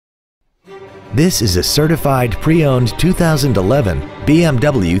This is a certified pre-owned 2011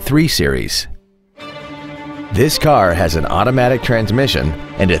 BMW 3 Series. This car has an automatic transmission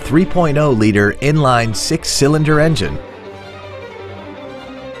and a 3.0-liter inline six-cylinder engine.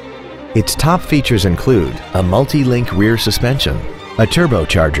 Its top features include a multi-link rear suspension, a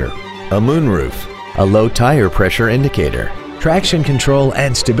turbocharger, a moonroof, a low tire pressure indicator, traction control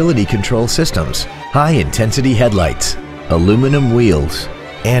and stability control systems, high-intensity headlights, aluminum wheels,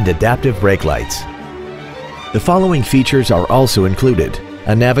 and adaptive brake lights. The following features are also included: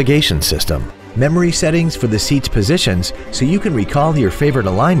 a navigation system, memory settings for the seat's positions so you can recall your favorite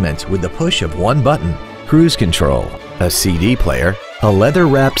alignments with the push of one button, cruise control, a CD player, a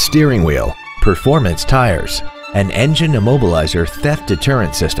leather-wrapped steering wheel, performance tires, an engine immobilizer theft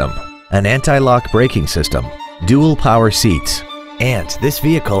deterrent system, an anti-lock braking system, dual power seats, and this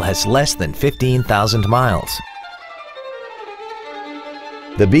vehicle has less than 15,000 miles.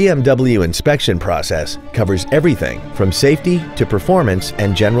 The BMW inspection process covers everything from safety to performance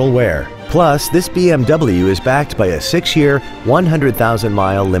and general wear. Plus, this BMW is backed by a 6-year,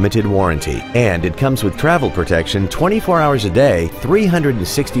 100,000-mile limited warranty, and it comes with travel protection 24 hours a day,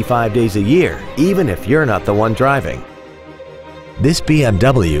 365 days a year, even if you're not the one driving. This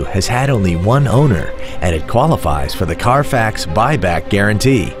BMW has had only one owner, and it qualifies for the Carfax buyback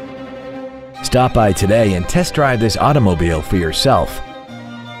guarantee. Stop by today and test drive this automobile for yourself.